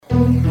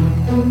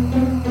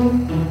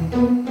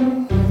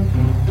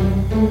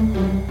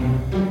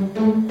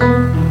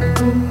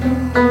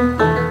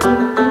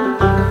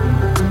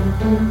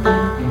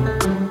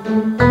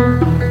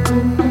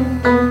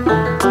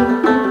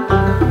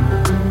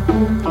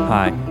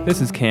Hi,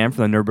 this is Cam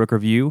from the Nerd Book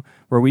Review,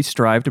 where we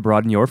strive to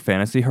broaden your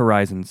fantasy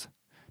horizons.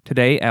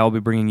 Today, I will be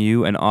bringing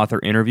you an author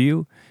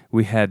interview.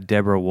 We had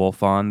Deborah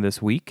Wolf on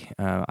this week.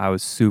 I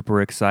was super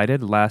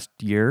excited. Last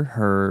year,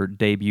 her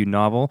debut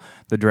novel,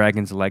 The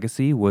Dragon's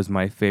Legacy, was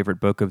my favorite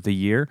book of the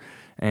year,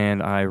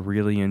 and I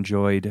really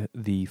enjoyed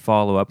the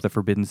follow-up, The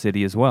Forbidden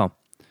City, as well.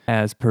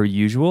 As per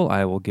usual,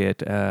 I will get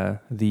the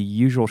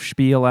usual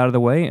spiel out of the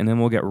way, and then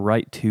we'll get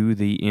right to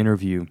the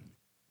interview.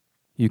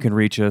 You can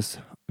reach us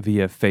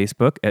via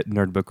Facebook at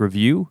Nerdbook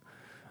Review,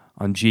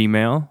 on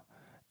Gmail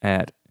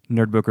at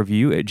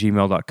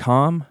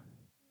nerdbookreview@gmail.com,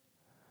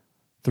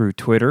 through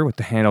Twitter with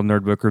the handle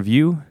Nerdbook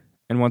Review,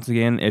 and once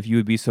again, if you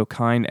would be so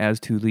kind as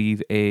to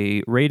leave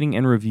a rating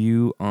and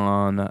review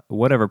on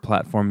whatever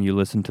platform you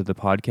listen to the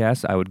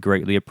podcast, I would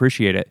greatly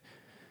appreciate it.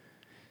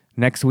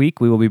 Next week,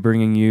 we will be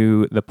bringing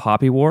you The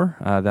Poppy War.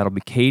 That'll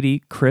be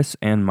Katie, Chris,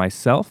 and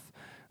myself.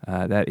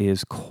 That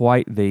is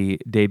quite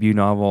the debut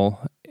novel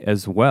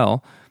as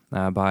well,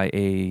 by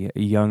a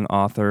young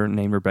author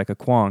named Rebecca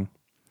Kwong.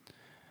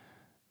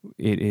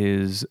 It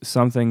is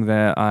something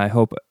that I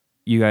hope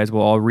you guys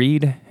will all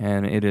read,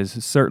 and it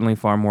is certainly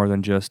far more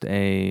than just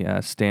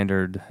a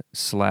standard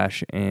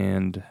slash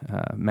and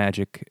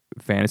magic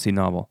fantasy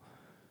novel.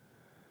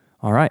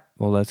 All right,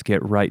 well, let's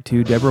get right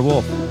to Deborah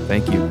Wolf.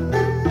 Thank you.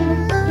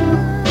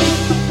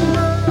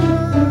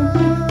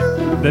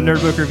 The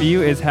Nerd Book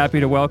Review is happy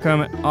to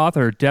welcome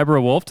author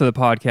Deborah Wolf to the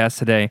podcast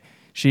today.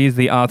 She's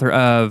the author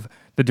of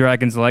The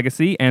Dragon's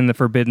Legacy and The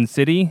Forbidden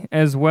City,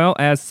 as well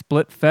as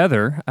Split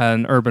Feather,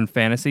 an urban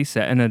fantasy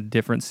set in a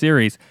different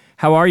series.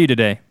 How are you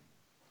today?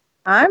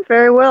 I'm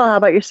very well. How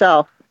about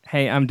yourself?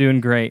 Hey, I'm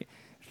doing great.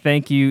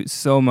 Thank you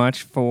so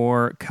much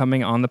for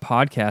coming on the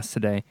podcast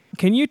today.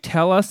 Can you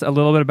tell us a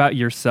little bit about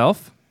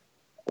yourself?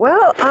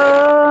 Well,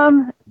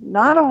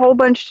 not a whole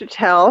bunch to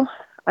tell.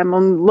 I'm a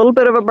little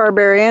bit of a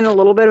barbarian, a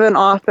little bit of an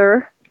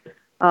author,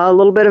 a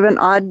little bit of an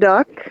odd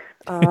duck.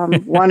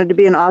 Wanted to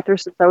be an author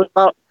since I was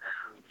about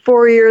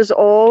 4 years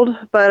old,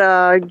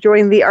 but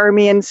joined the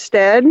army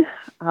instead.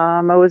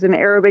 I was an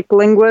Arabic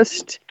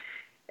linguist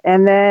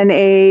and then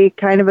a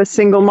kind of a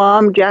single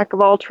mom, jack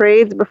of all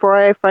trades, before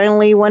I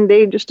finally one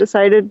day just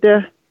decided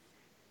to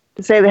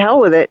say the hell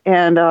with it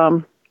and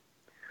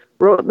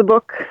wrote the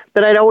book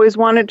that I'd always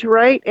wanted to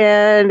write,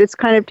 and it's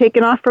kind of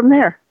taken off from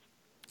there.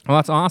 Well,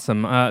 that's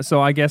awesome.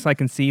 So I guess I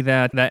can see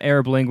that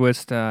Arab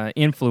linguist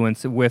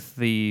influence with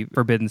The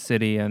Forbidden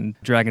City and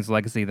Dragon's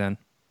Legacy then.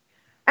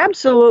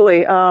 Absolutely.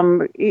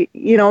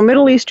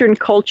 Middle Eastern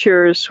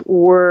cultures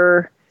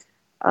were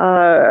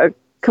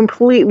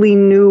completely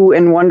new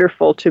and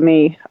wonderful to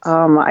me.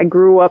 I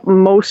grew up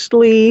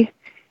mostly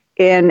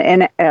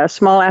in a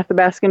small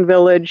Athabascan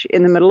village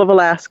in the middle of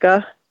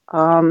Alaska.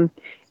 I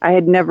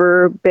had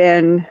never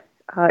been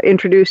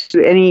introduced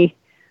to any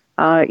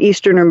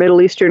Eastern or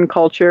Middle Eastern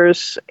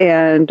cultures,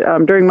 and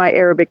during my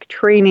Arabic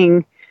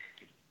training,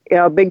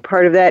 a big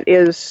part of that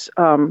is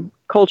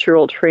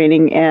cultural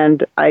training,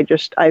 and I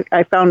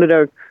found it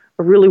a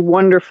really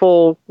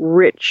wonderful,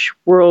 rich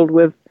world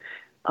with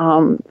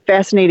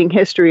fascinating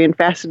history and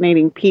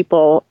fascinating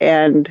people,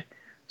 and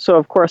so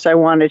of course I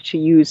wanted to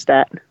use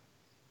that.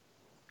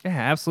 Yeah,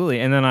 absolutely.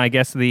 And then I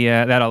guess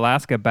that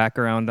Alaska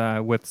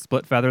background with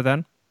Split Feather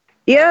then?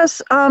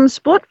 Yes,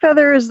 Split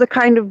Feather is the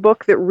kind of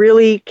book that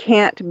really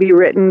can't be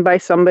written by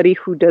somebody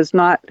who does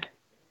not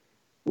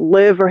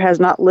live or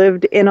has not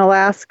lived in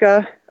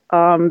Alaska.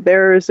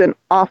 There's an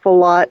awful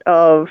lot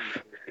of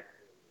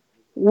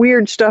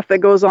weird stuff that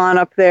goes on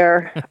up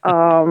there,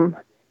 and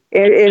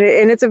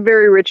it's a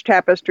very rich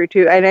tapestry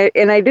too.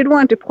 And I did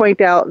want to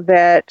point out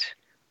that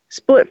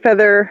Split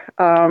Feather,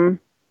 I'm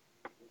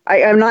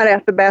not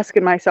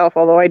Athabascan myself,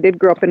 although I did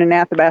grow up in an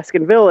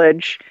Athabascan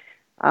village.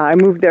 I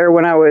moved there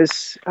when I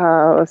was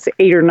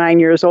 8 or 9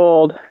 years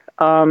old.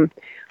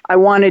 I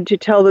wanted to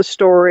tell the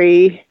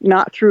story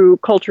not through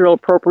cultural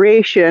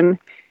appropriation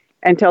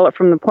and tell it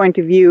from the point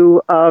of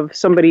view of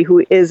somebody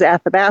who is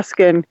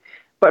Athabascan,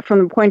 but from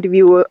the point of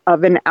view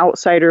of an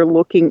outsider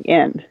looking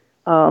in.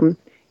 And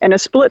a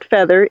split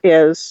feather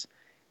is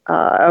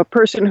a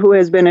person who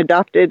has been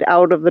adopted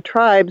out of the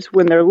tribes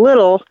when they're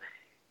little,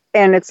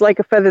 and it's like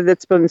a feather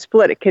that's been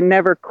split. It can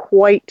never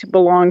quite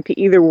belong to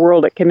either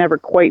world. It can never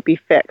quite be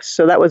fixed.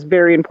 So that was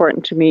very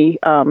important to me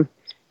to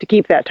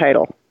keep that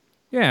title.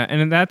 Yeah,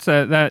 and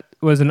that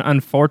was an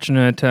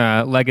unfortunate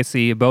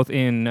legacy both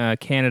in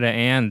Canada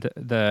and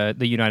the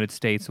United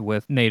States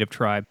with Native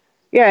tribe.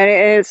 Yeah,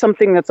 and it's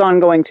something that's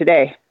ongoing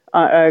today.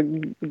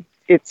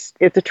 It's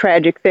a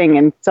tragic thing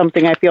and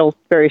something I feel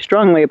very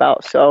strongly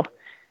about. So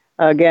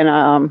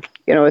again,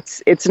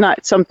 it's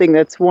not something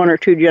that's 1 or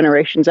 2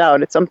 generations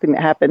out. It's something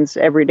that happens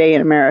every day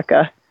in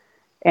America,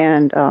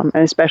 and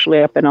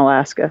especially up in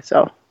Alaska.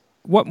 So.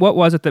 What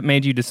was it that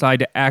made you decide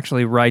to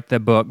actually write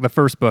the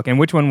first book? And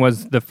which one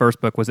was the first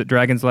book? Was it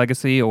Dragon's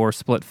Legacy or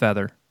Split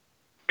Feather?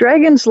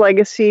 Dragon's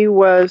Legacy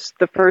was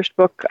the first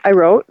book I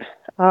wrote.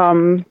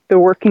 The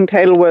working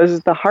title was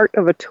The Heart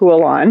of a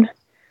Tuolon,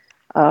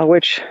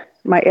 which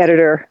my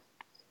editor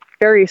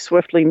very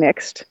swiftly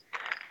nixed.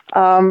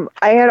 I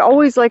had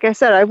always, like I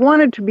said, I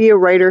wanted to be a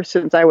writer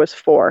since I was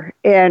 4.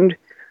 And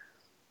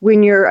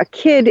when you're a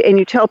kid and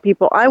you tell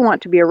people, I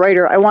want to be a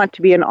writer, I want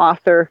to be an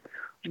author,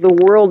 the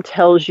world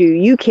tells you,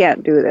 you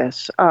can't do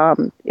this.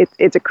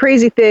 It's a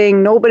crazy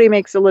thing. Nobody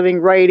makes a living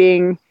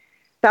writing.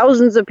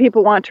 Thousands of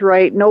people want to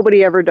write.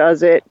 Nobody ever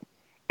does it.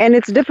 And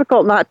it's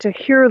difficult not to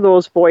hear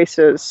those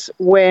voices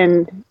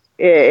when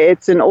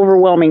it's an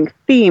overwhelming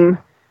theme.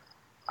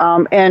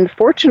 And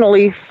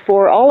fortunately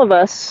for all of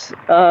us,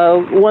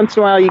 once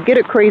in a while you get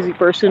a crazy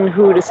person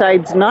who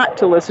decides not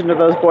to listen to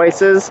those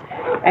voices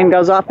and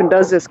goes off and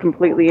does this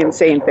completely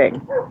insane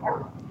thing.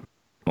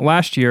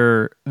 Last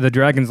year, The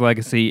Dragon's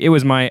Legacy, it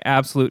was my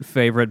absolute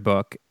favorite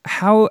book.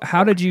 How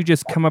did you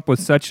just come up with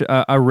such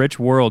a rich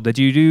world? Did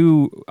you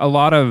do a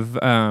lot of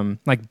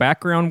like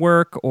background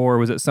work, or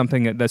was it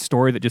something, that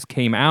story that just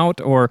came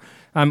out? Or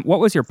what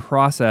was your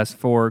process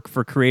for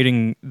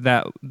creating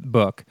that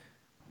book?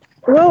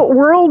 Well,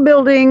 world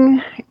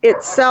building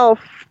itself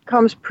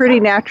comes pretty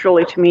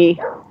naturally to me.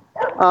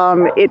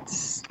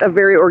 It's a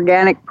very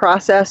organic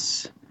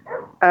process,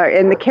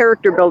 and the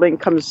character building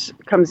comes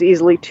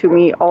easily to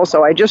me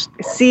also. I just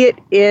see it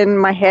in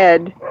my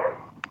head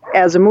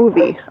as a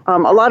movie. A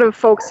lot of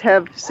folks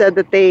have said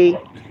that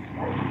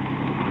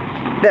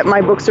that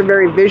my books are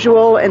very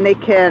visual and they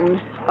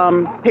can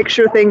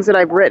picture things that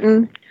I've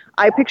written.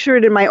 I picture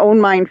it in my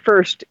own mind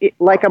first,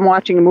 like I'm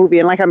watching a movie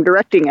and like I'm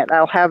directing it.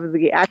 I'll have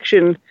the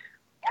action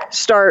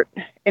start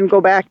and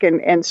go back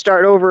and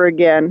start over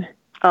again.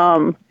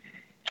 And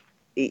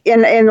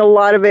a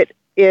lot of it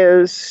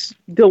is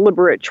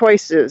deliberate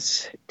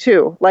choices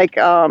too. Like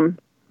I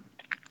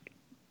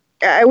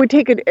would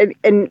take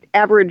an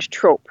average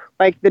trope,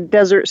 like the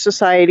desert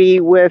society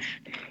with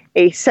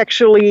a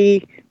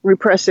sexually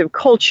repressive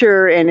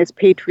culture, and it's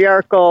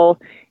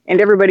patriarchal,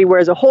 and everybody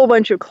wears a whole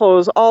bunch of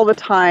clothes all the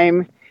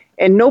time,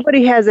 and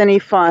nobody has any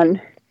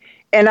fun.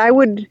 And I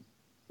would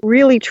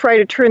really try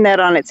to turn that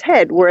on its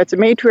head, where it's a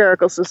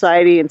matriarchal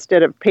society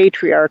instead of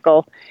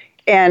patriarchal.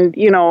 And,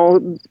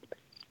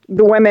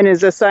 the women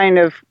is a sign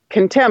of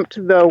contempt.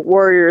 The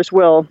warriors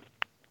will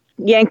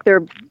yank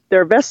their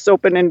vests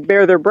open and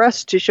bare their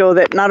breasts to show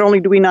that not only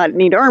do we not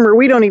need armor,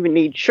 we don't even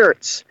need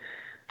shirts,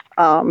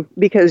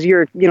 because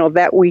you're,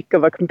 that weak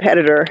of a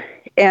competitor.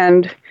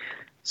 And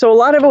so a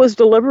lot of it was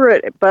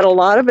deliberate, but a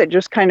lot of it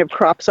just kind of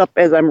crops up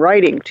as I'm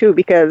writing too,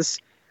 because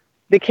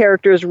the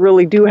characters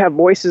really do have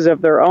voices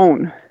of their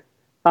own.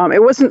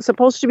 It wasn't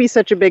supposed to be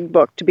such a big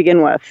book to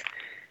begin with.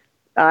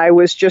 I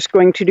was just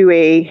going to do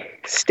a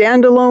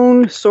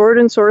standalone sword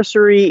and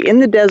sorcery in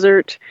the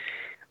desert,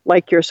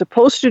 like you're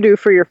supposed to do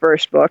for your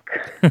first book.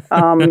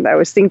 I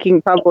was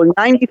thinking probably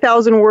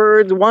 90,000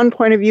 words, one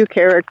point of view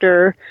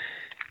character.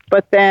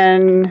 But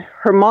then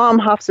her mom,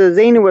 Hafsa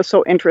Zaina, was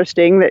so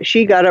interesting that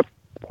she got a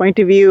point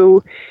of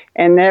view,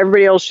 and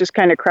everybody else just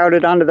kind of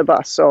crowded onto the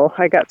bus. So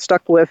I got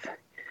stuck with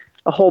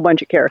a whole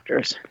bunch of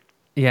characters.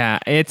 Yeah,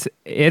 it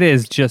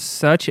is just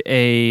such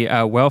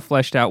a well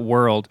fleshed out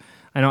world.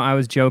 I know I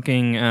was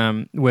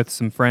joking with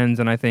some friends,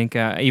 and I think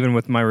even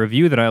with my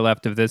review that I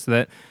left of this,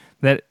 that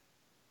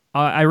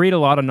I read a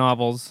lot of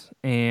novels,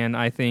 and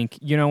I think,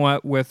 you know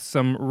what, with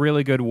some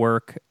really good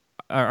work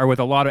or with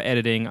a lot of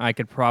editing, I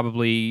could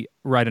probably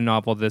write a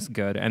novel this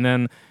good. And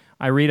then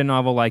I read a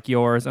novel like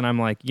yours, and I'm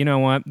like, you know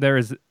what? There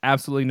is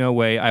absolutely no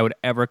way I would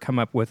ever come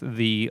up with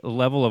the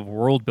level of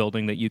world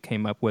building that you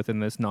came up with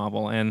in this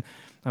novel. And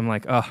I'm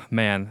like, oh,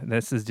 man,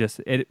 this is just,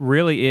 it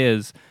really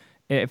is.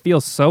 It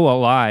feels so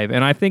alive.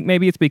 And I think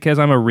maybe it's because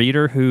I'm a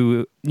reader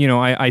who,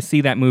 I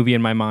see that movie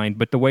in my mind,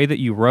 but the way that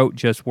you wrote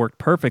just worked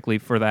perfectly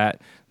for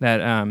that,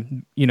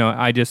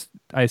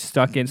 I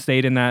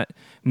stayed in that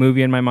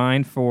movie in my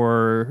mind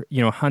for,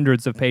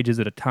 hundreds of pages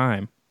at a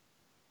time.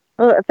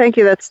 Well, thank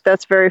you.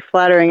 That's very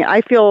flattering.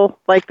 I feel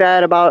like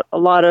that about a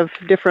lot of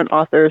different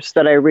authors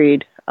that I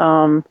read.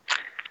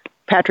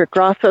 Patrick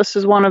Rothfuss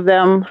is one of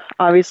them.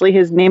 Obviously,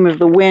 his Name of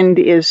the Wind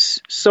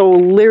is so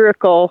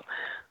lyrical,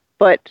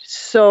 but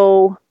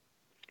so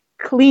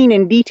clean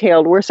and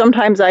detailed, where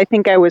sometimes I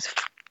think I was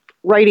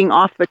writing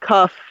off the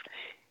cuff.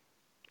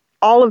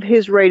 All of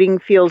his writing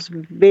feels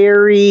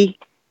very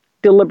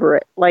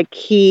deliberate, like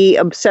he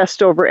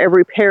obsessed over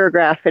every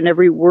paragraph and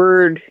every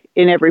word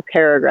in every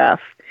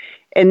paragraph.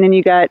 And then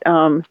you got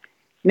Nnedi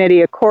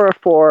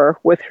Okorafor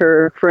with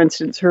her, for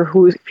instance, her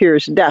Who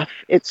Fears Death.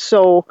 It's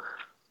so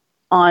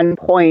on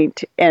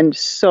point and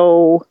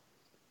so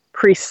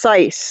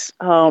precise.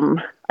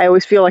 I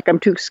always feel like I'm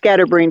too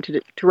scatterbrained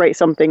to write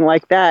something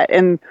like that.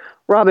 And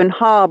Robin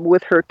Hobb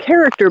with her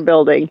character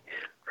building,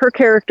 her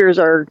characters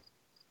are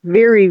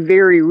very,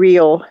 very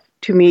real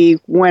to me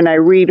when I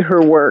read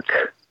her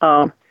work.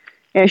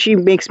 And she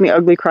makes me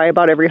ugly cry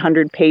about every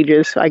 100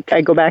 pages. I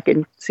go back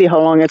and see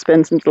how long it's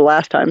been since the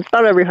last time. It's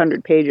about every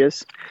 100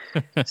 pages.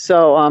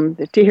 So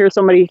to hear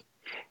somebody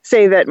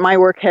say that my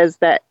work has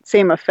that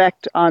same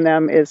effect on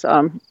them is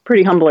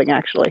pretty humbling,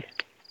 actually.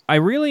 I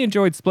really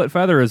enjoyed Split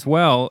Feather as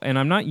well, and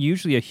I'm not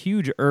usually a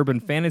huge urban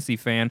fantasy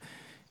fan.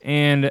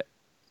 And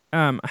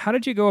How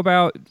did you go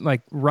about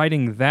like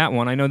writing that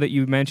one? I know that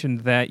you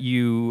mentioned that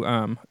you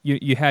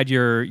had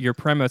your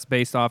premise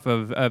based off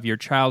of your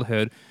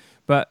childhood,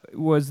 but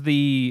was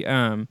the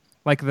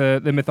like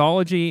the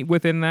mythology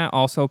within that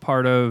also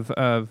part of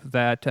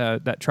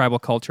that tribal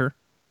culture?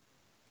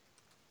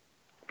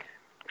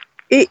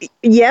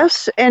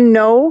 Yes and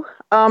no.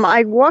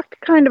 I walked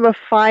kind of a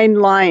fine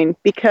line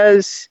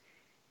because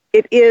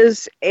it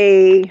is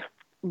a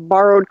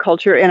borrowed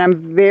culture, and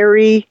I'm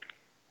very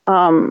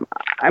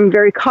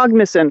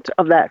cognizant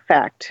of that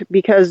fact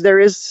because there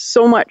is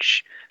so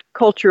much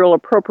cultural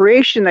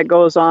appropriation that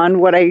goes on.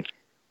 What I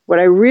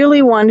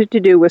really wanted to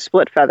do with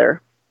Split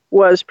Feather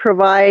was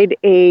provide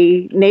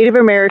a Native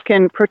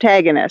American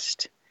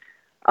protagonist,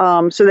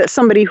 so that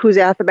somebody who's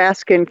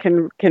Athabascan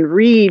can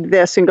read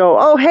this and go,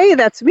 "Oh, hey,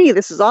 that's me.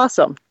 This is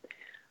awesome."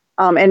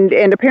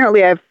 And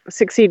apparently I've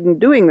succeeded in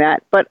doing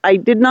that. But I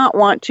did not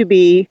want to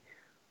be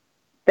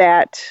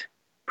that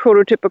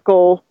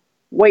prototypical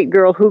white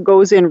girl who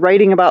goes in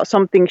writing about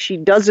something she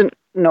doesn't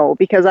know,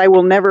 because I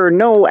will never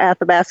know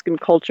Athabascan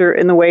culture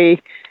in the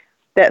way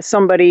that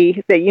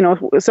somebody that,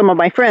 some of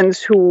my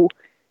friends who,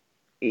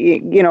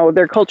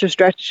 their culture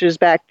stretches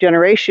back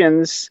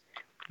generations,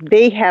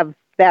 they have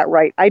that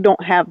right. I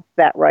don't have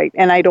that right.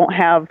 And I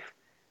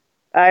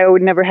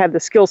would never have the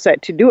skill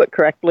set to do it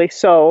correctly.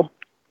 So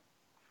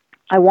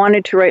I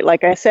wanted to write,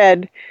 like I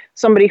said,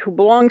 somebody who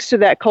belongs to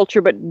that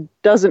culture but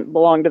doesn't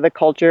belong to the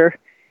culture.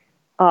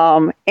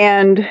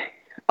 And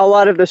a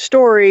lot of the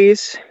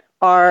stories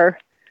are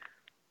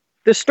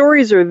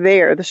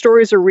there. The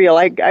stories are real.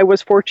 I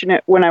was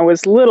fortunate when I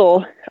was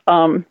little,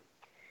 and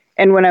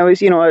when I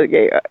was,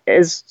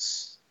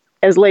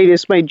 as late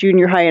as my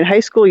junior high and high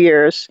school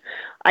years,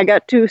 I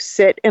got to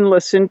sit and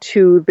listen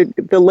to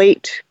the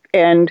late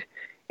and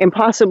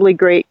impossibly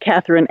great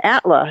Catherine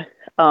Atla,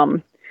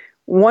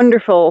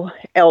 wonderful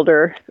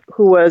elder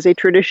who was a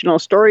traditional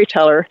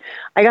storyteller.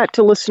 I got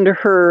to listen to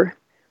her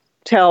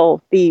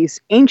tell these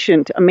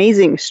ancient,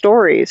 amazing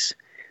stories.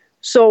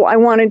 So I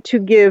wanted to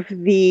give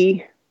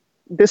the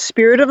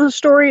spirit of the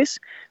stories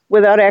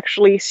without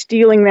actually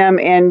stealing them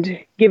and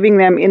giving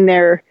them in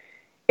their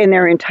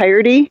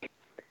entirety.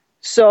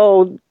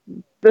 So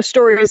the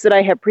stories that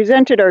I have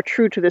presented are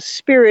true to the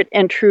spirit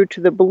and true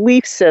to the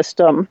belief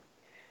system,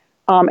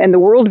 and the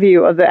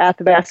worldview of the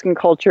Athabascan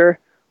culture,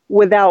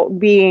 without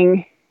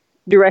being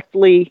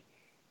directly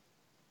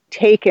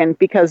taken,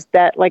 because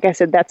that, like I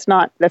said, that's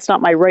not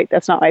my right.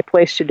 That's not my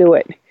place to do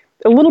it.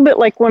 A little bit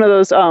like one of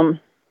those,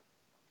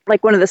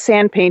 like one of the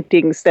sand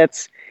paintings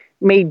that's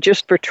made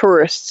just for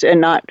tourists and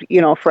not,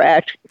 for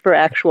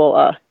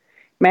actual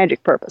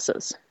magic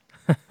purposes.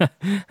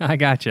 I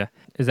gotcha.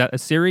 Is that a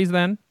series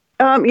then?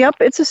 Yep,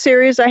 it's a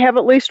series. I have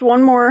at least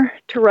one more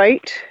to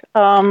write.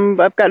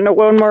 I've got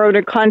one more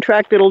under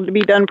contract. It'll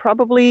be done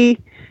probably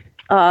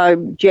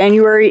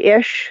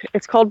January-ish.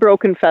 It's called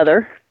Broken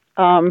Feather.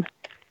 I'm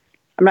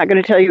not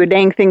going to tell you a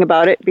dang thing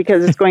about it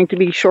because it's going to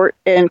be short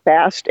and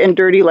fast and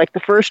dirty like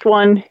the first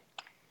one.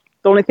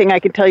 The only thing I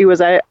can tell you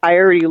is I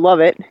already love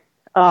it.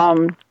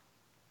 And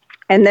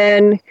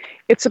then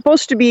it's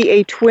supposed to be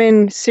a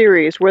twin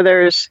series where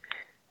there's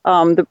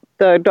the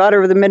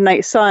Daughter of the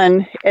Midnight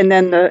Sun and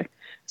then the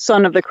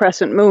Son of the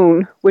Crescent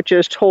Moon, which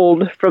is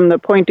told from the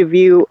point of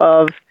view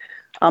of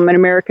an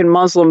American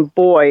Muslim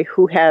boy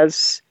who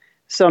has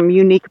some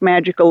unique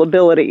magical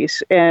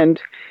abilities. And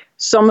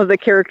some of the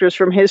characters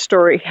from his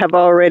story have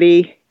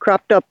already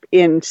cropped up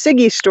in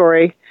Siggy's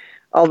story,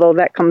 although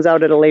that comes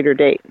out at a later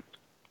date.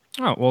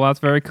 Oh, well, that's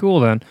very cool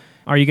then.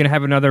 Are you going to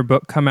have another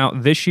book come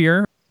out this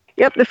year?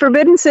 Yep, The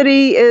Forbidden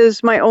City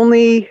is my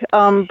only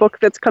book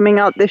that's coming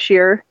out this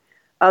year.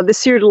 The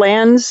Seared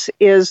Lands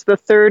is the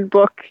third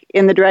book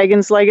in the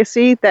Dragon's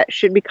Legacy that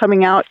should be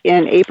coming out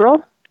in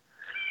April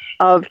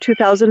of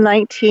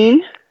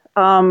 2019.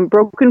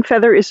 Broken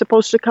Feather is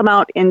supposed to come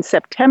out in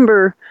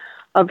September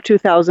of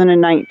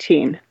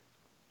 2019.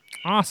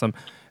 Awesome.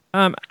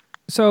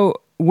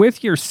 So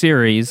with your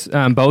series,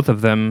 both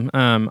of them,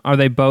 are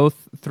they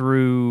both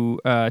through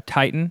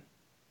Titan?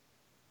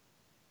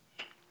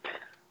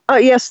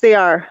 Yes, they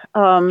are.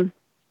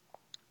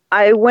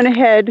 I went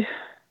ahead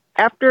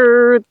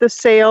after the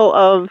sale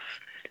of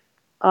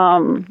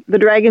The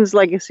Dragon's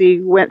Legacy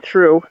went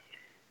through.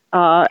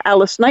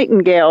 Alice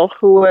Nightingale,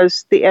 who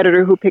was the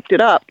editor who picked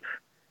it up,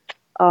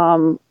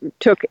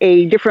 took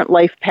a different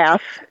life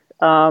path.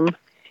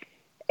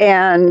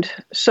 And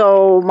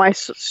so my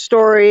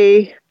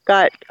story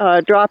got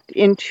dropped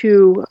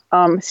into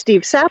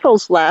Steve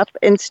Sapple's lap,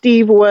 and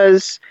Steve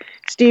is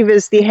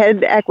the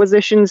head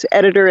acquisitions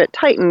editor at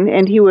Titan,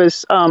 and he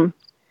was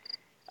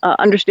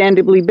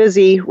understandably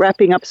busy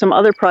wrapping up some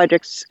other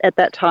projects at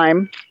that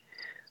time.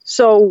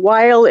 So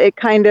while it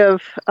kind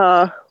of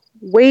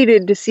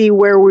waited to see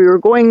where we were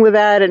going with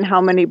that and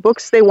how many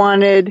books they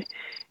wanted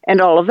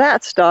and all of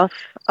that stuff,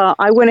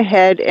 I went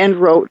ahead and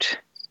wrote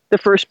the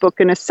first book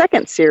in a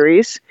second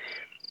series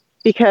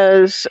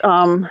because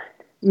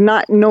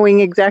not knowing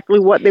exactly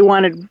what they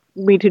wanted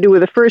me to do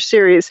with the first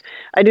series,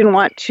 I didn't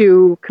want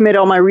to commit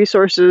all my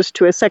resources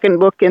to a second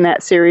book in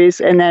that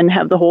series and then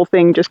have the whole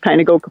thing just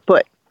kind of go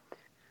kaput.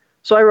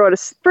 So I wrote a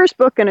first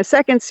book and a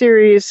second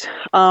series.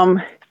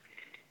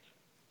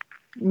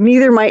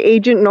 Neither my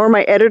agent nor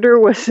my editor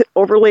was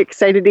overly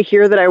excited to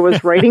hear that I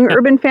was writing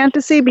urban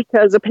fantasy,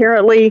 because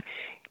apparently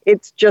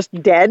it's just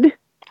dead.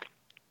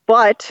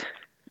 But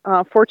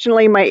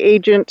fortunately, my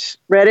agent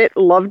read it,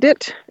 loved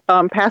it,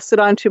 passed it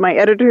on to my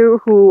editor,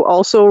 who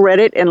also read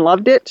it and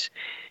loved it.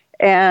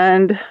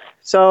 And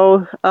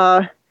so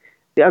The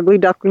Ugly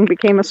Duckling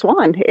became a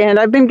swan. And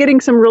I've been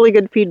getting some really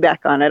good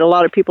feedback on it. A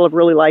lot of people have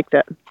really liked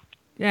it.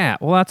 Yeah,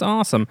 well, that's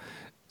awesome.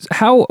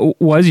 How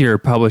was your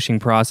publishing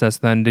process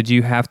then? Did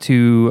you have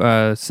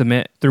to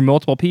submit through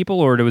multiple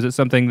people, or was it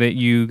something that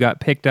you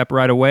got picked up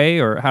right away,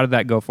 or how did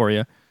that go for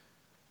you?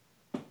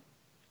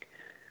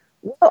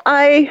 Well,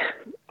 I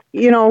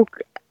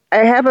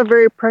have a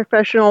very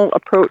professional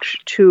approach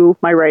to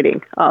my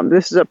writing.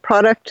 This is a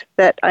product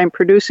that I'm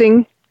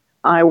producing.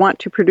 I want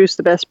to produce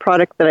the best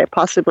product that I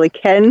possibly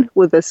can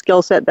with the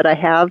skill set that I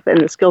have and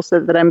the skill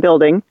set that I'm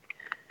building.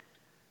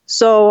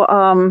 So,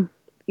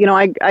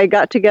 I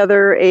got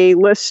together a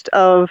list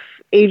of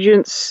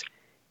agents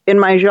in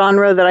my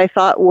genre that I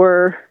thought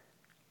were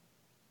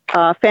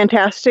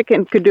fantastic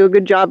and could do a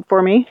good job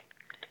for me.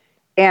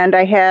 And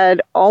I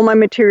had all my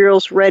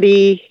materials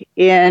ready,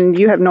 and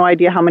you have no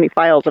idea how many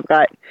files I've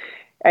got.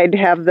 I'd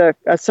have a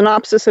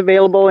synopsis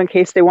available in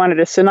case they wanted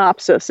a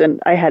synopsis, and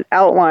I had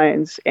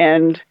outlines,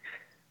 and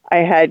I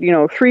had,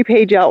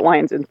 3-page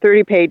outlines and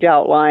 30-page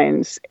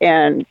outlines,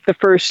 and the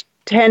first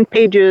 10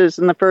 pages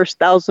and the first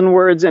 1,000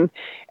 words, and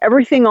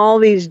everything all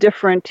these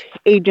different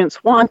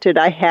agents wanted,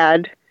 I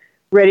had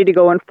ready to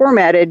go and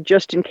formatted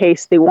just in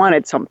case they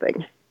wanted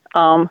something.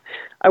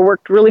 I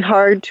worked really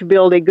hard to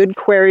build a good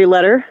query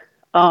letter,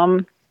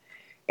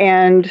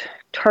 and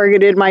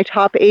targeted my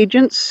top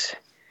agents.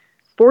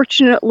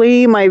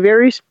 Fortunately, my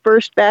very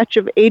first batch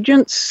of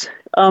agents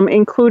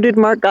included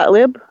Mark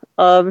Gottlieb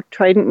of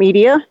Trident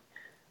Media.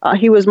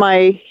 He was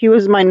my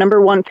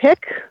number one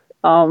pick.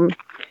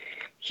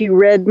 He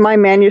read my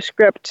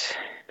manuscript.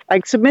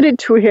 I submitted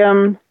to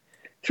him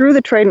through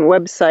the Trident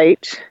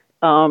website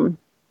on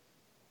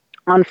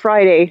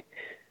Friday.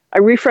 I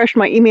refreshed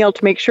my email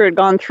to make sure it had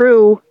gone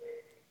through,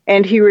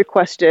 and he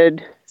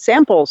requested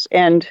samples,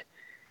 and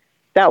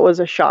that was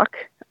a shock.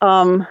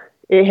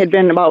 It had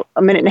been about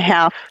a minute and a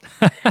half.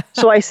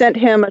 So I sent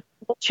him a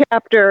full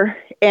chapter,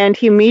 and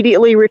he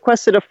immediately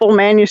requested a full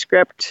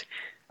manuscript,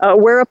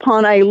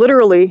 whereupon I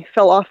literally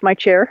fell off my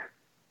chair.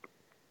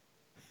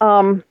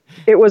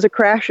 It was a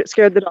crash. It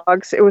scared the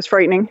dogs. It was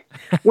frightening.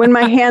 When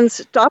my hands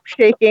stopped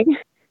shaking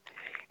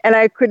and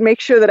I could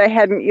make sure that I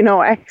hadn't,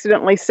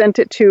 accidentally sent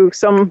it to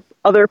some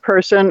other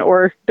person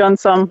or done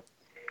some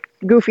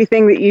goofy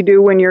thing that you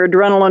do when your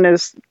adrenaline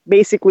is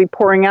basically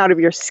pouring out of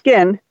your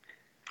skin,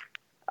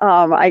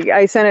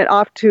 I sent it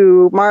off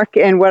to Mark,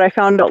 and what I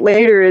found out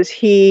later is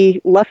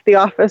he left the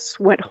office,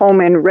 went home,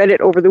 and read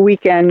it over the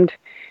weekend,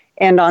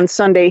 and on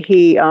Sunday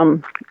he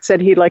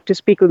said he'd like to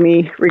speak with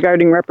me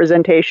regarding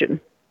representation.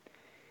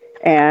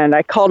 And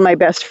I called my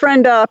best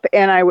friend up,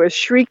 and I was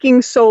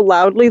shrieking so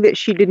loudly that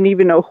she didn't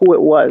even know who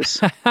it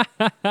was.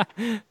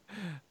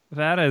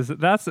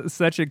 That's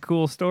such a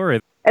cool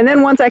story. And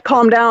then once I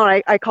calmed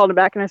down, I called him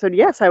back and I said,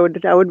 yes, I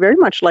would very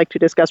much like to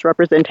discuss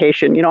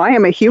representation. I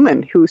am a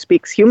human who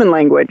speaks human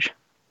language.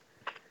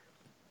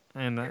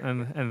 And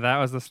that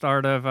was the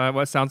start of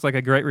what sounds like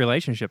a great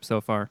relationship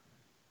so far.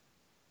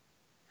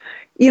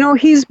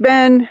 He's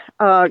been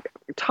a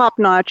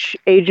top-notch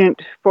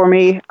agent for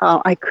me.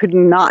 I could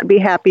not be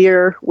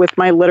happier with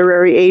my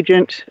literary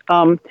agent.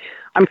 I'm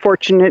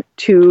fortunate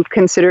to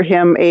consider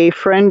him a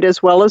friend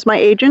as well as my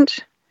agent.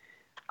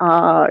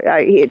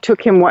 It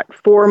took him,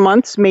 4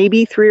 months,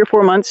 maybe 3 or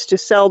 4 months to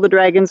sell The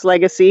Dragon's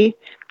Legacy.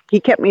 He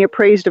kept me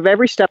appraised of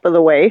every step of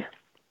the way.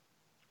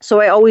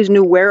 So I always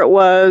knew where it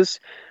was,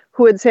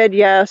 who had said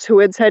yes, who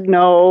had said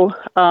no.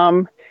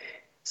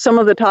 Some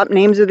of the top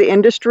names of the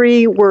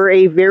industry were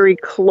a very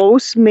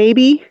close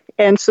maybe.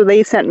 And so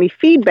they sent me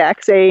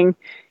feedback saying,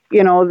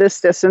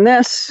 this, and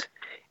this.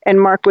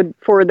 And Mark would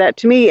forward that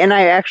to me. And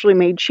I actually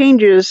made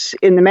changes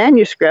in the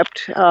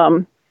manuscript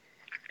because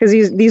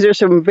these are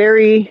some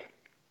very,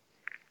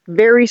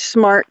 very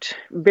smart,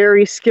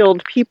 very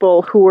skilled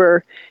people who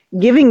were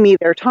giving me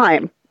their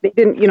time. They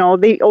didn't,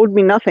 they owed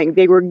me nothing.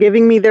 They were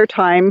giving me their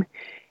time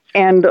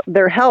and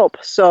their help.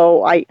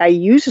 So I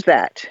used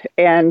that.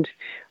 And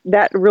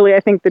that really,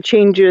 I think the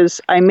changes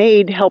I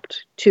made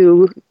helped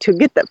to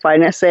get that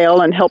finance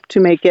sale and helped to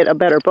make it a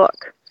better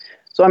book.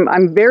 So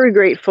I'm very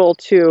grateful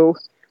to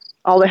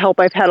all the help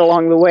I've had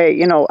along the way.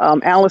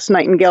 Alice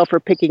Nightingale for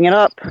picking it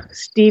up,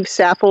 Steve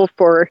Saffel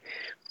for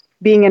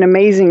being an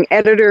amazing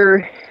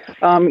editor,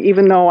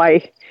 even though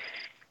I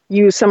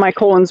use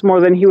semicolons more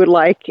than he would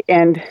like.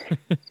 And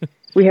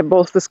we have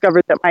both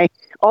discovered that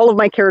all of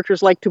my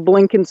characters like to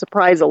blink and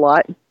surprise a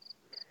lot.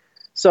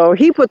 So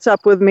he puts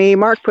up with me,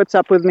 Mark puts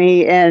up with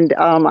me, and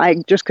I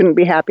just couldn't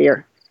be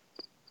happier.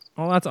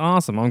 Well, that's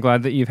awesome. I'm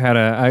glad that you've had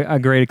a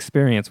great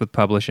experience with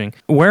publishing.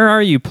 Where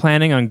are you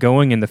planning on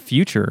going in the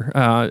future?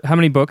 How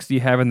many books do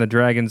you have in the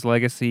Dragon's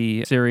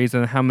Legacy series,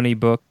 and how many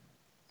books?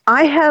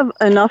 I have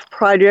enough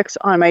projects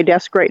on my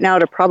desk right now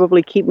to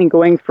probably keep me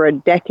going for a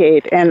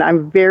decade, and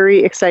I'm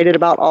very excited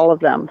about all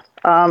of them.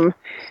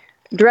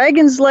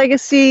 Dragon's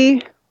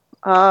Legacy,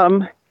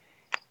 the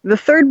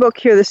third book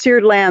here, The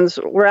Seared Lands,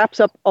 wraps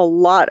up a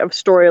lot of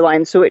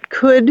storylines, so it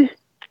could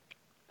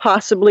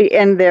possibly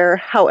end there.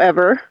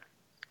 However,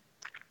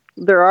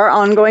 there are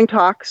ongoing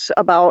talks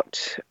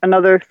about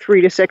another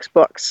 3 to 6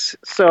 books,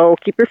 so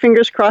keep your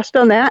fingers crossed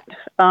on that.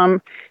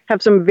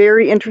 Have some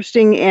very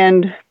interesting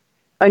and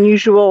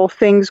unusual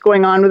things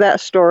going on with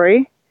that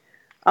story.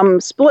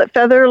 Split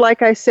Feather,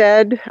 like I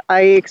said,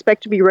 I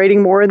expect to be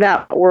writing more in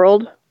that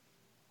world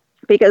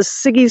because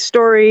Siggy's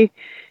story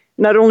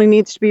not only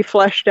needs to be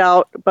fleshed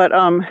out, but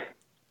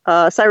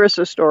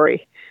Cyrus's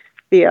story,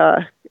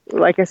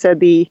 like I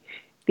said, the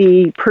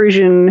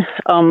Persian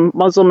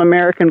Muslim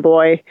American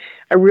boy,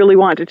 I really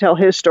want to tell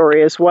his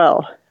story as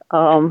well.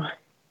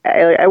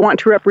 I want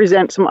to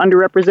represent some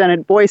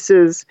underrepresented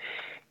voices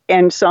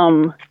and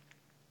some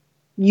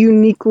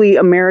uniquely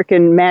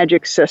American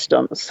magic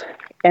systems,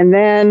 and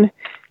then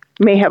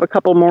may have a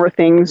couple more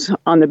things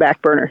on the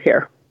back burner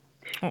here.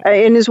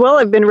 And as well,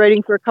 I've been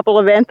writing for a couple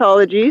of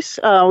anthologies.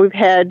 We've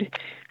had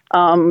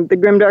the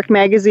Grimdark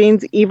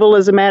magazine's Evil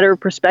as a Matter of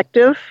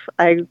Perspective.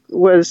 I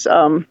was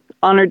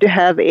honored to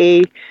have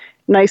a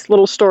nice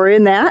little story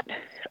in that.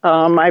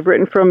 I've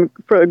written for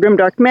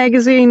Grimdark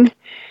magazine,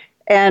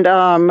 and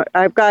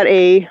I've got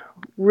a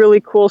really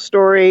cool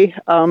story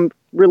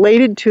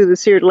related to the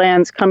Seared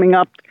Lands coming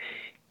up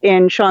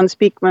in Sean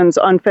Speakman's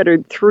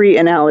Unfettered 3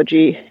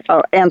 anthology,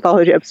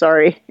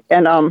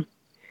 and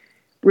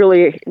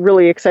really,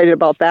 really excited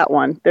about that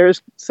one.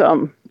 There's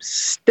some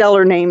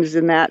stellar names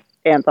in that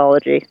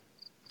anthology.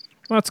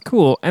 Well, that's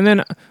cool. And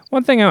then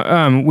one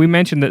thing, we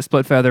mentioned that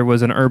Split Feather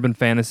was an urban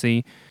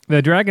fantasy.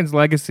 The Dragon's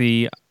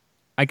Legacy,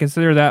 I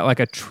consider that like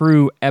a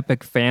true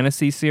epic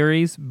fantasy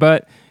series,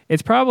 but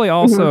it's probably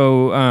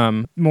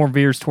also more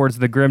veers towards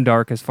the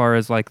grimdark as far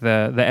as like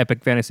the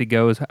epic fantasy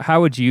goes.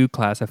 How would you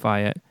classify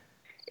it?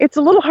 It's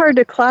a little hard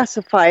to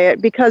classify it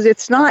because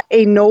it's not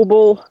a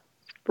noble,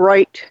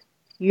 bright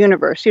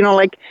universe. You know,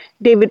 like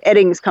David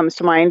Eddings comes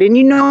to mind, and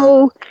you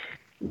know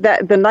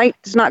that the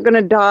knight's not going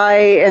to die,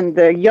 and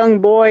the young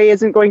boy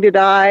isn't going to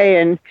die,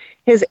 and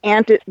his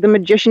aunt, the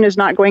magician, is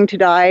not going to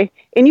die.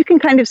 And you can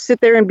kind of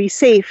sit there and be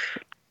safe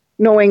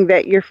knowing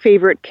that your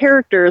favorite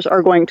characters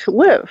are going to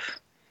live.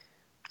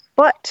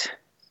 But,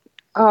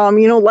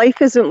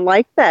 life isn't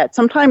like that.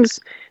 Sometimes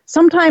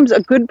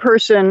a good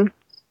person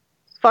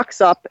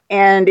fucks up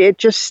and it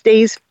just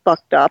stays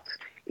fucked up.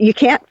 You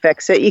can't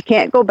fix it. You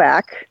can't go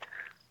back.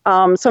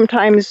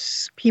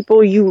 Sometimes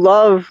people you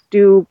love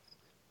do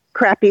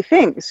crappy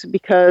things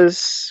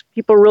because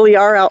people really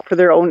are out for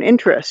their own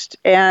interest.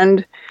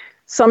 And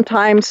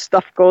sometimes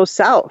stuff goes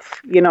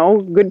south. You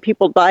know, good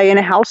people die in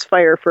a house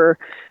fire for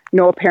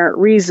no apparent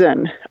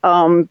reason.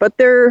 But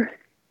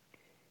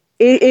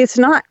it's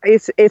not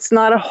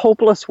a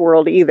hopeless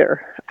world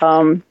either.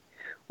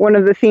 One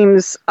of the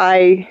themes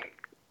I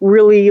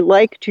really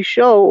like to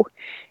show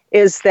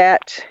is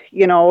that,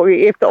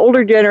 if the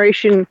older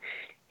generation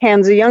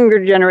hands the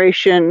younger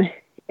generation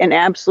an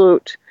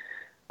absolute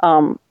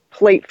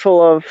plate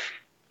full of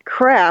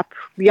crap,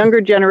 the younger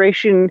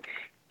generation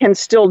can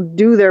still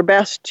do their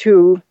best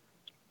to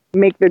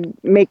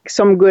make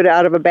some good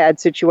out of a bad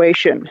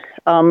situation.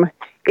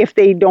 If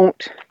they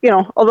don't,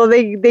 although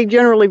they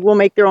generally will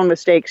make their own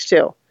mistakes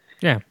too.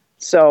 Yeah.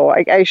 So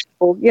I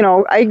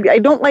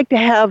don't like to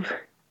have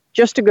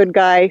just a good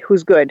guy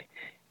who's good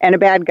and a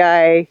bad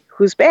guy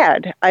who's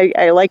bad.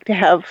 I like to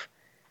have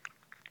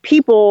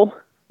people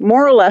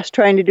more or less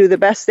trying to do the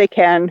best they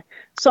can.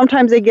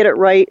 Sometimes they get it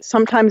right,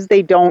 sometimes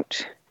they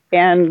don't,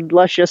 and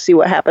let's just see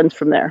what happens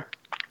from there.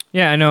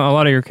 Yeah, I know a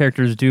lot of your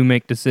characters do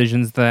make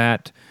decisions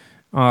that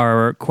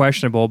are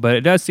questionable, but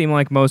it does seem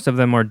like most of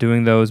them are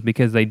doing those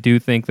because they do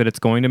think that it's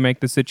going to make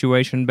the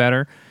situation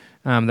better.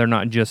 They're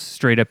not just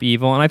straight up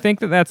evil. And I think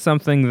that that's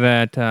something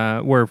that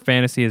where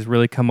fantasy has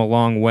really come a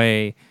long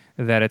way,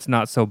 that it's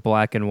not so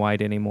black and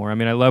white anymore. I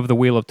mean, I love the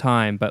Wheel of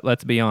Time, but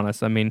let's be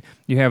honest. I mean,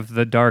 you have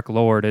the Dark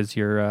Lord as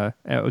your,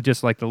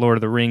 just like the Lord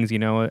of the Rings,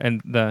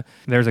 and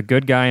there's a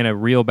good guy and a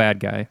real bad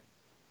guy.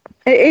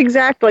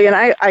 Exactly, and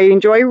I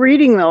enjoy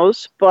reading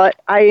those, but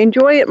I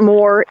enjoy it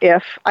more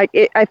if, I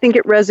think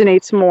it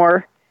resonates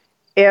more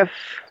if,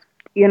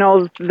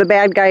 the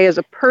bad guy is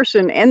a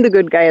person and the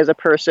good guy is a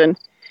person.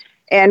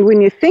 And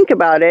when you think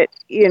about it,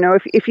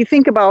 if you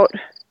think about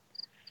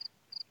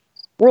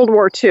World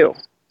War II,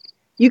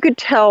 you could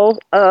tell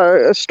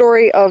a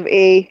story of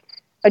a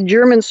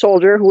German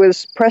soldier who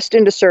was pressed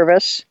into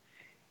service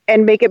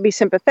and make it be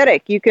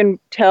sympathetic. You can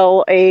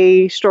tell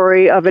a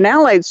story of an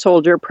Allied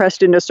soldier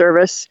pressed into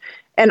service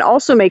and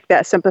also make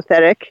that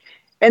sympathetic.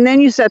 And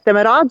then you set them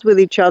at odds with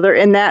each other,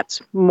 and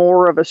that's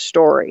more of a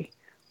story.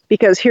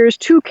 Because here's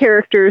two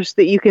characters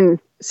that you can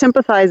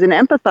sympathize and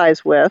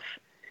empathize with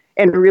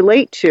and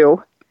relate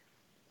to,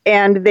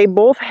 and they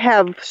both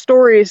have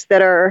stories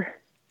that are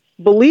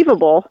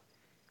believable,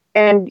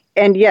 and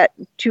yet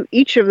to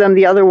each of them,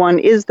 the other one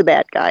is the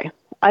bad guy.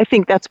 I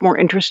think that's more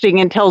interesting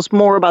and tells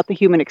more about the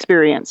human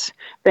experience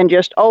than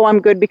just, oh,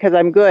 I'm good because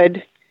I'm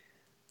good.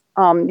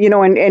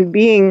 And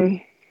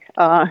being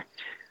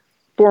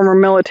former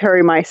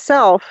military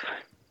myself,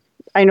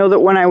 I know that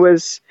when I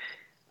was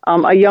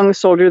a young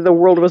soldier, the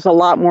world was a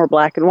lot more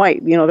black and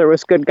white. There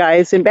was good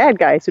guys and bad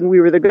guys, and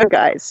we were the good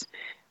guys.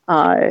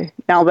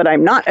 Now that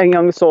I'm not a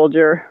young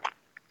soldier,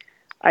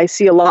 I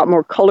see a lot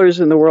more colors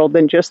in the world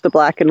than just the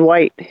black and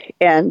white,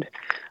 and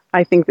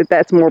I think that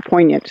that's more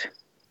poignant.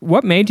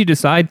 What made you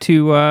decide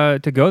to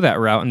go that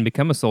route and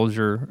become a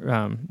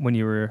soldier when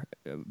you were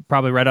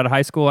probably right out of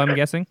high school, I'm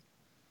guessing?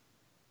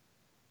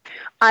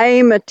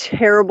 I'm a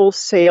terrible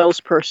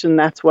salesperson.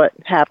 That's what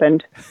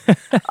happened.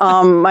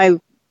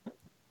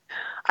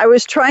 I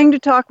was trying to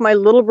talk my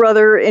little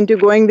brother into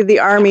going to the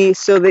Army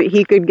so that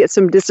he could get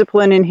some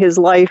discipline in his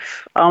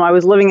life. I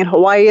was living in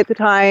Hawaii at the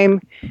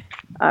time.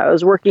 I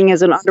was working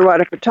as an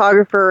underwater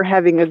photographer,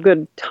 having a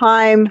good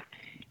time,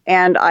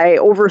 and I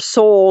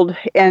oversold,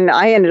 and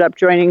I ended up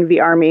joining the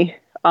Army.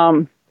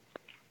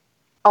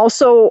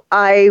 Also,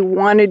 I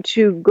wanted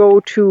to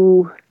go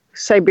to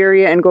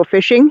Siberia and go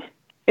fishing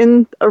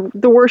in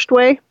the worst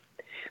way.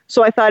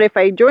 So I thought if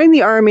I join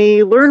the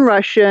Army, learn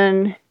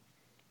Russian,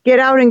 get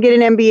out and get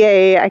an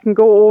MBA, I can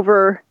go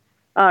over,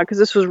 because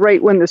this was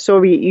right when the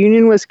Soviet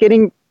Union was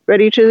getting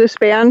ready to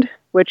disband,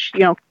 which,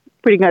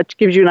 pretty much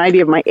gives you an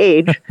idea of my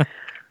age.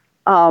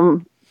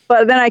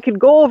 But then I could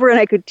go over and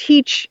I could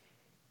teach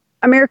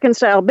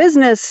American-style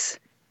business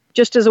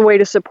just as a way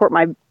to support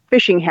my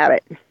fishing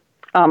habit.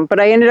 But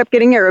I ended up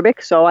getting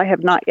Arabic, so I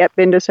have not yet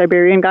been to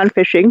Siberia and gone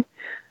fishing,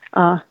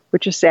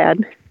 which is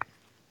sad.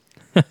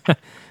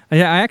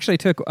 Yeah, I actually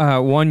took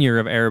 1 year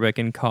of Arabic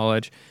in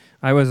college.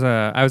 I was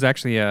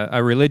actually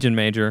a religion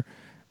major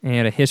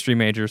and a history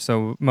major,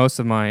 so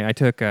I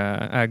took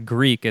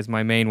Greek as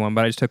my main one,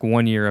 but I just took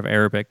 1 year of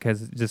Arabic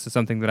because this is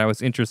something that I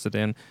was interested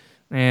in,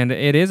 and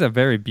it is a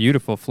very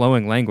beautiful,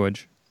 flowing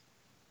language.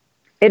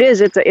 It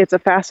is. It's a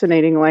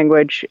fascinating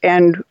language,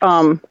 and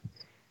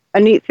a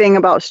neat thing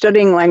about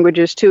studying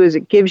languages too is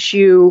it gives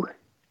you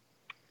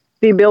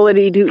the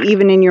ability to,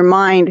 even in your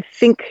mind,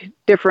 think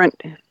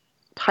different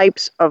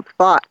types of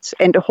thoughts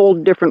and to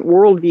hold different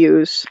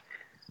worldviews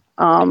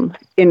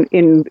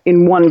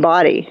in one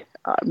body,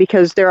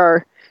 because there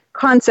are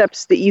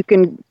concepts that you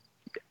can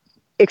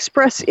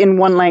express in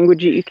one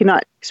language that you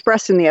cannot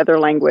express in the other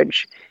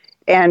language,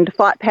 and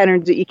thought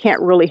patterns that you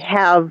can't really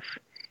have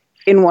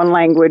in one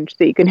language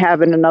that you can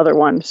have in another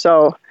one.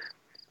 So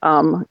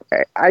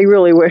I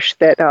really wish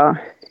that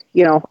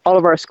all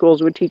of our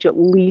schools would teach at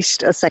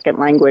least a second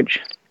language.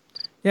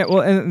 Yeah,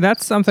 well, and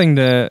that's something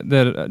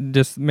that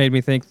just made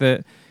me think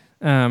that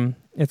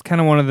it's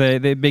kind of one of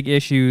the big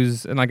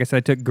issues. And like I said, I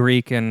took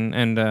Greek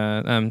and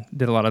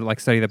did a lot of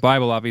study the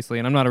Bible, obviously.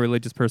 And I'm not a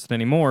religious person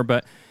anymore,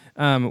 but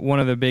one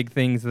of the big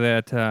things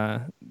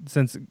that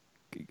since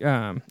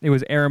it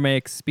was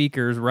Aramaic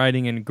speakers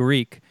writing in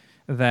Greek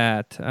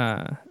that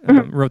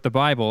wrote the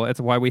Bible, it's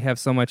why we have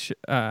so much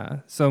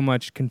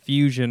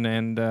confusion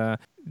and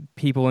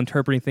people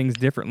interpreting things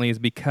differently, is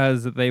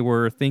because they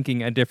were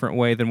thinking a different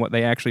way than what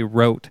they actually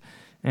wrote.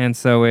 And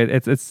so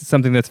it's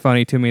something that's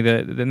funny to me,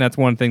 and that's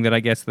one thing that I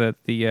guess that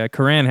the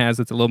Quran has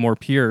that's a little more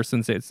pure,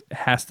 since it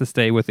has to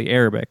stay with the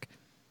Arabic.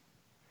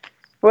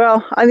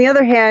 Well, on the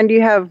other hand,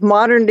 you have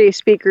modern day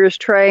speakers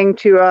trying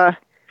to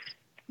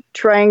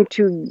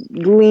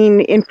glean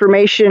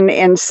information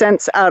and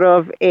sense out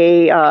of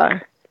a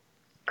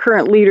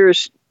current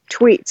leader's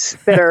tweets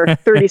that are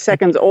 30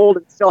 seconds old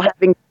and still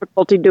having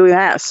difficulty doing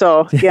that.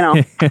 So,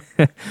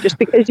 just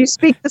because you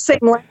speak the same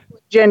language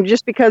and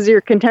just because you're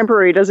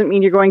contemporary doesn't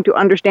mean you're going to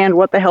understand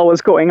what the hell was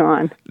going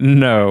on.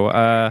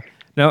 No,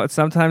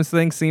 sometimes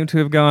things seem to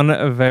have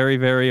gone very,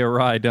 very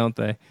awry, don't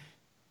they?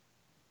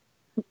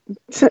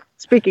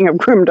 Speaking of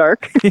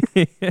grimdark.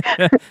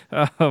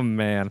 Oh,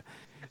 man.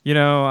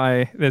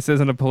 This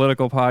isn't a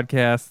political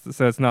podcast,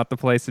 so it's not the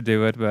place to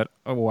do it, but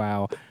oh,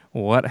 wow,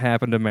 what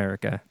happened to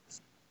America?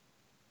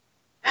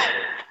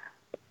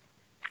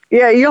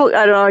 Yeah, I don't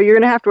know. You're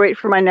going to have to wait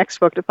for my next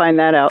book to find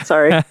that out.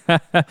 Sorry.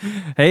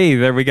 Hey,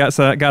 there we got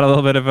a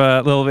little bit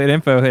of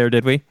info there,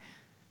 did we? A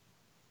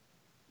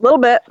little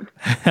bit.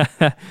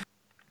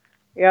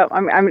 Yeah,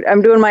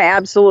 I'm doing my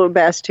absolute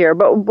best here.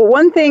 But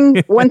one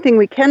thing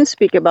we can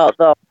speak about,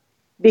 though,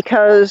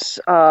 because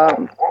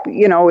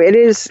it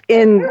is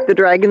in The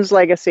Dragon's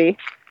Legacy,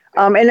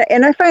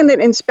 and I find that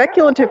in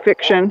speculative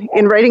fiction,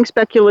 in writing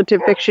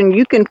speculative fiction,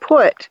 you can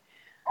put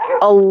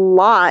a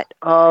lot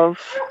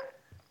of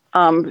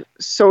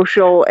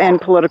social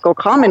and political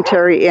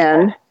commentary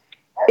in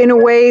a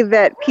way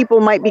that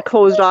people might be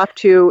closed off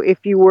to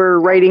if you were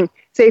writing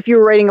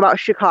about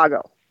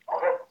Chicago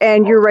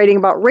and you're writing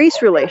about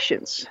race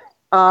relations.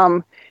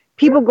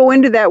 People go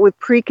into that with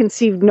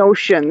preconceived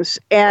notions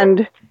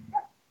and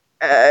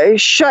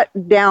shut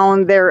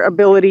down their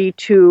ability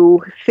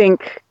to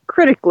think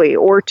critically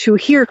or to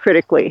hear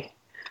critically.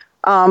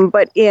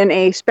 But in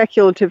a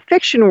speculative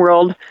fiction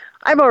world,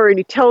 I've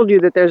already told you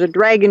that there's a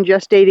dragon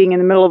gestating in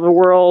the middle of the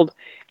world,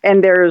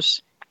 and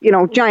there's,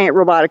 giant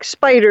robotic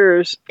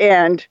spiders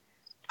and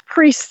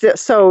priests that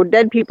sew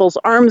dead people's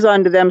arms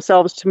onto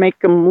themselves to make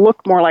them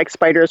look more like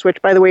spiders,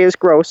 which, by the way, is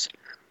gross.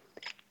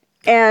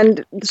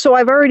 And so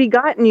I've already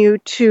gotten you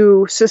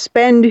to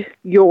suspend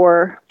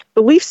your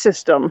belief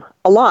system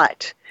a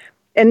lot.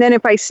 And then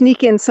if I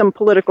sneak in some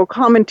political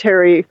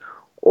commentary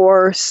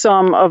or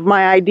some of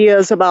my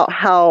ideas about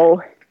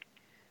how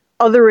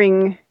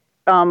othering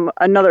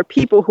another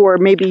people who are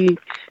maybe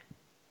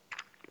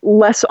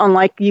less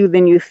unlike you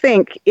than you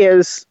think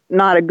is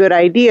not a good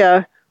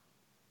idea,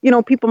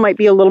 people might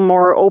be a little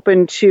more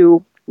open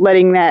to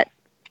letting that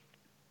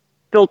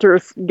filter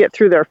get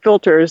through their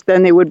filters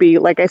than they would be,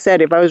 like I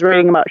said, if I was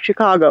writing about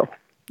Chicago.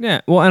 Yeah,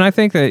 well, and I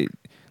think that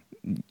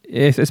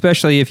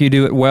especially if you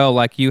do it well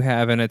like you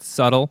have and it's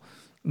subtle,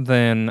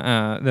 then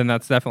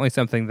that's definitely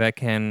something that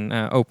can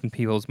open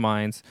people's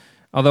minds.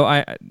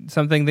 Although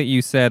something that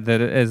you said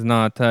that is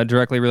not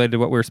directly related to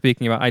what we were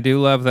speaking about, I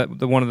do love that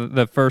one of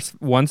the first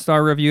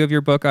 1-star review of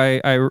your book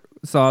I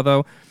saw,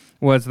 though,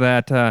 was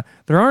that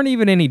there aren't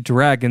even any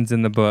dragons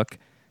in the book.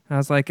 I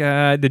was like,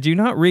 did you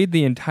not read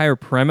the entire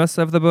premise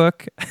of the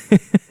book?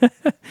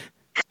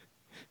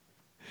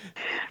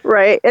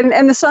 Right,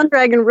 and the sun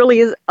dragon really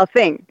is a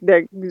thing.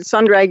 The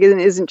sun dragon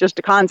isn't just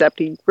a concept;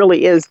 he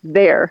really is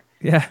there.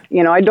 Yeah.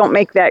 I don't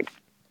make that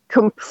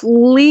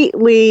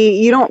completely.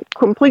 You don't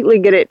completely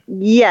get it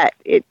yet.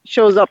 It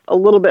shows up a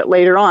little bit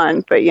later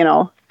on, but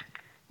yeah,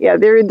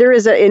 there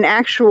is an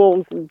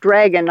actual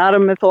dragon, not a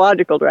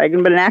mythological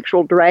dragon, but an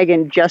actual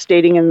dragon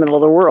gestating in the middle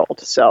of the world.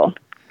 So,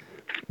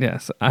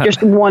 yes,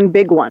 just one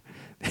big one.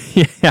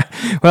 Yeah.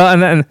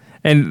 Well,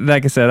 and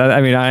like I said,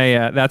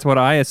 I that's what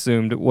I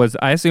assumed was.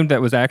 I assumed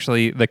that was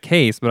actually the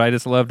case, but I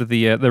just loved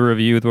the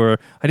review where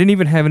I didn't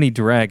even have any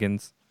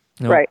dragons.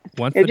 Right.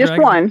 Just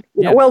dragon? one.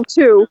 Yes. Well,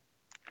 two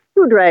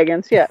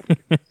dragons. Yeah.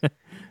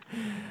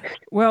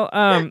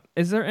 Well,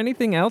 is there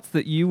anything else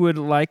that you would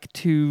like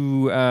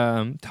to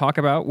talk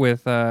about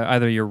with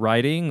either your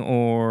writing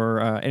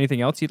or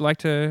anything else you'd like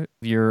to,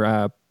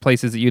 your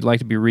places that you'd like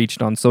to be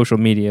reached on social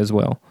media as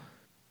well?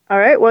 All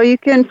right. Well, you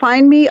can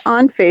find me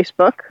on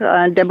Facebook,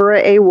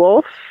 Deborah A.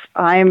 Wolf.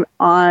 I'm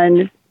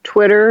on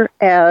Twitter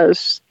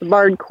as the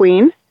Bard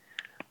Queen.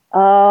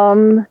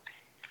 I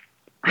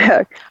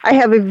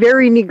have a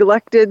very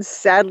neglected,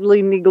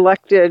 sadly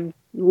neglected,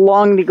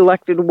 long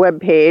neglected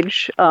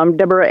webpage,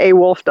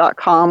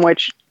 DeborahAWolf.com,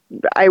 which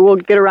I will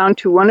get around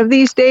to one of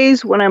these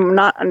days when I'm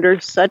not under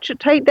such a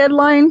tight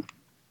deadline.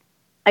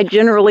 I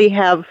generally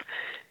have,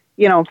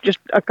 just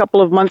a couple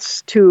of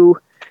months to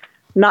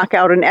knock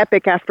out an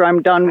epic after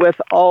I'm done with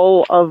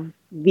all of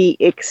the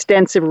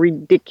extensive,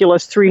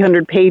 ridiculous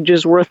 300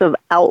 pages worth of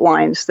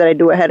outlines that I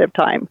do ahead of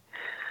time.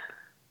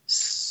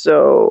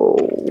 So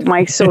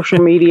my social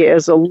media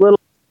is a little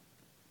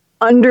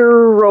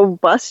under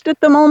robust at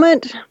the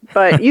moment,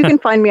 but you can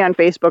find me on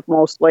Facebook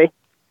mostly.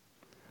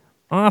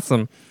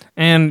 Awesome.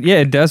 And yeah,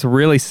 it does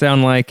really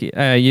sound like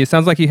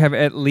sounds like you have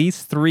at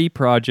least 3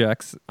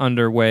 projects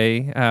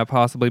underway,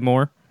 possibly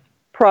more.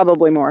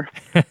 Probably more.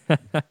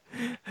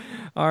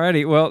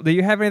 Alrighty. Well, do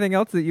you have anything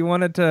else that you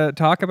wanted to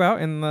talk about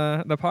in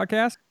the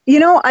podcast?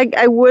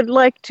 I would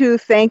like to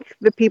thank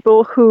the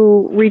people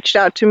who reached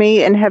out to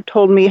me and have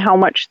told me how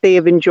much they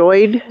have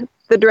enjoyed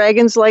The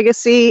Dragon's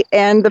Legacy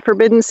and The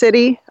Forbidden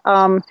City.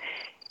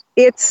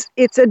 It's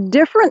a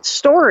different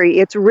story.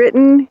 It's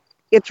written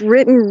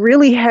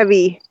really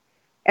heavy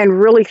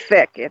and really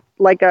thick. It's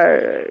like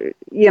a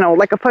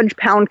fudge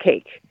pound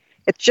cake.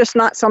 It's just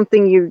not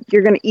something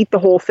you're going to eat the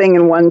whole thing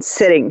in one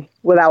sitting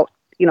without,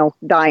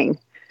 dying.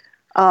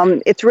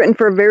 It's written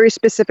for a very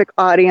specific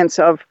audience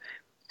of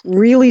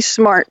really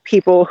smart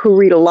people who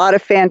read a lot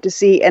of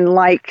fantasy and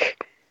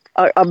like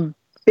a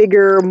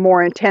bigger,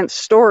 more intense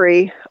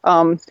story.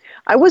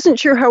 I wasn't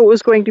sure how it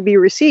was going to be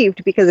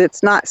received because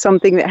it's not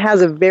something that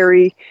has a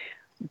very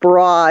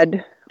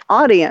broad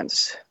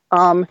audience.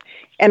 And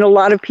a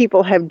lot of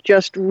people have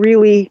just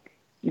really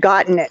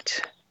gotten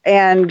it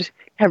and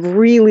have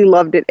really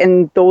loved it.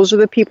 And those are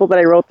the people that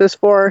I wrote this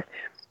for.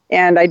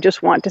 And I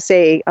just want to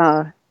say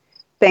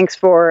thanks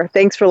for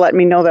letting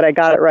me know that I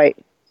got it right.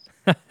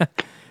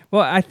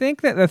 Well, I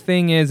think that the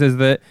thing is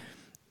that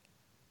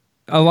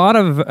a lot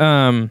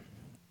of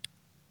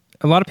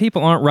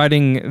people aren't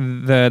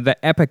writing the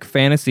epic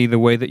fantasy the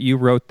way that you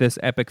wrote this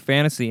epic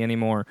fantasy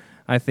anymore.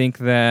 I think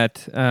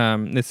that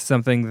this is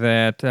something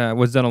that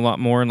was done a lot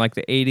more in like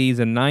the 80s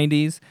and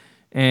 90s,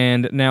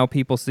 and now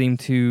people seem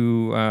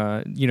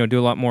to do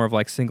a lot more of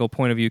like single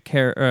point of view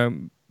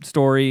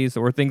stories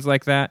or things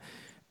like that.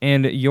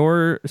 And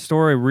your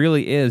story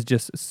really is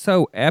just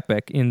so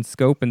epic in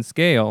scope and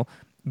scale.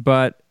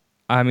 But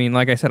I mean,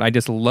 like I said, I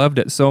just loved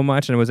it so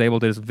much and was able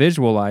to just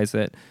visualize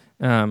it.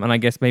 And I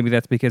guess maybe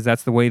that's because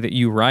that's the way that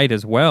you write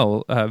as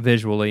well,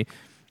 visually.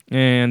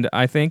 And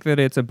I think that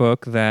it's a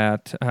book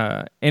that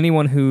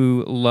anyone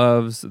who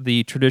loves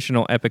the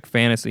traditional epic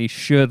fantasy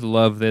should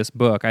love this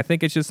book. I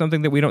think it's just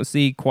something that we don't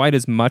see quite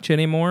as much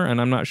anymore, and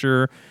I'm not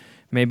sure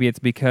Maybe it's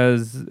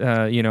because,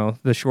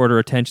 the shorter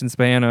attention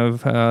span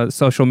of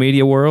social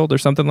media world or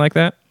something like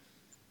that.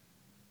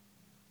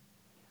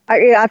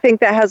 I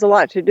think that has a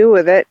lot to do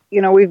with it.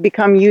 We've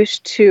become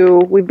used to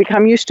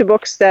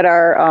books that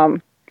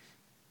are,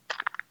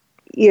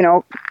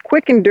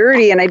 quick and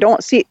dirty, and I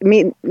don't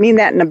mean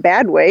that in a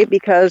bad way,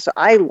 because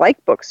I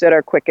like books that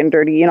are quick and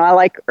dirty. I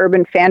like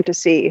urban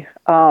fantasy.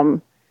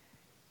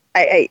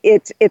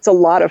 It's a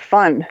lot of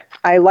fun.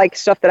 I like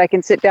stuff that I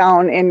can sit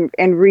down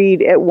and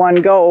read at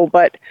one go,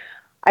 but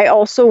I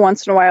also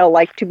once in a while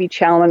like to be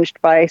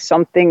challenged by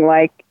something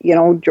like,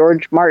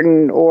 George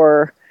Martin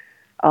or,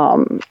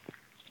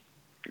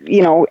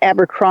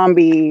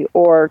 Abercrombie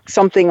or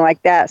something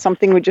like that,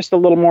 something with just a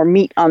little more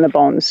meat on the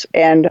bones.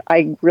 And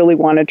I really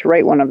wanted to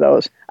write one of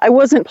those. I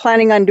wasn't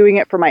planning on doing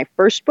it for my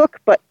first book,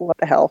 but what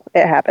the hell,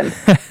 it happened.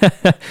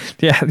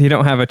 Yeah, you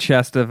don't have a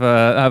chest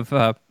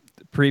of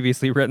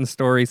previously written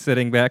stories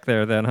sitting back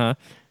there then, huh?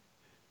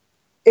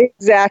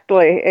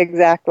 Exactly.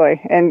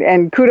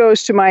 And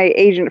kudos to my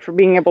agent for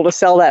being able to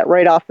sell that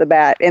right off the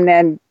bat. And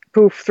then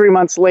poof, 3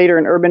 months later,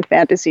 in urban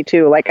fantasy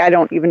too. Like, I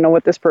don't even know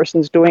what this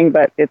person's doing,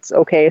 but it's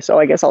okay, so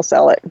I guess I'll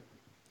sell it.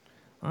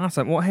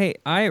 Awesome. Well, hey,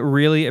 I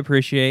really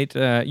appreciate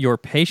your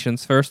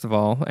patience, first of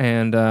all,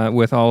 and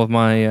with all of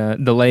my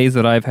delays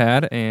that I've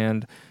had,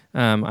 and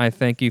I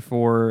thank you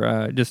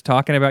for just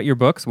talking about your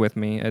books with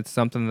me. It's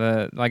something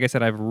that, like I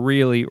said, I've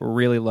really,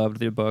 really loved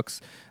the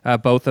books.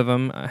 Both of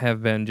them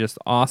have been just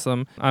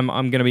awesome. I'm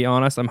going to be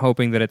honest. I'm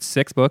hoping that it's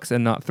 6 books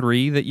and not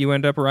 3 that you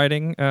end up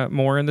writing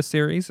more in the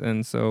series.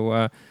 And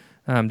so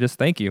just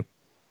thank you.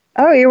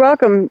 Oh, you're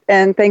welcome.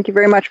 And thank you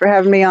very much for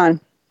having me on.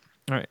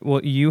 All right.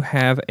 Well, you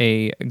have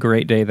a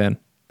great day then.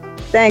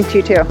 Thanks,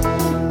 you too.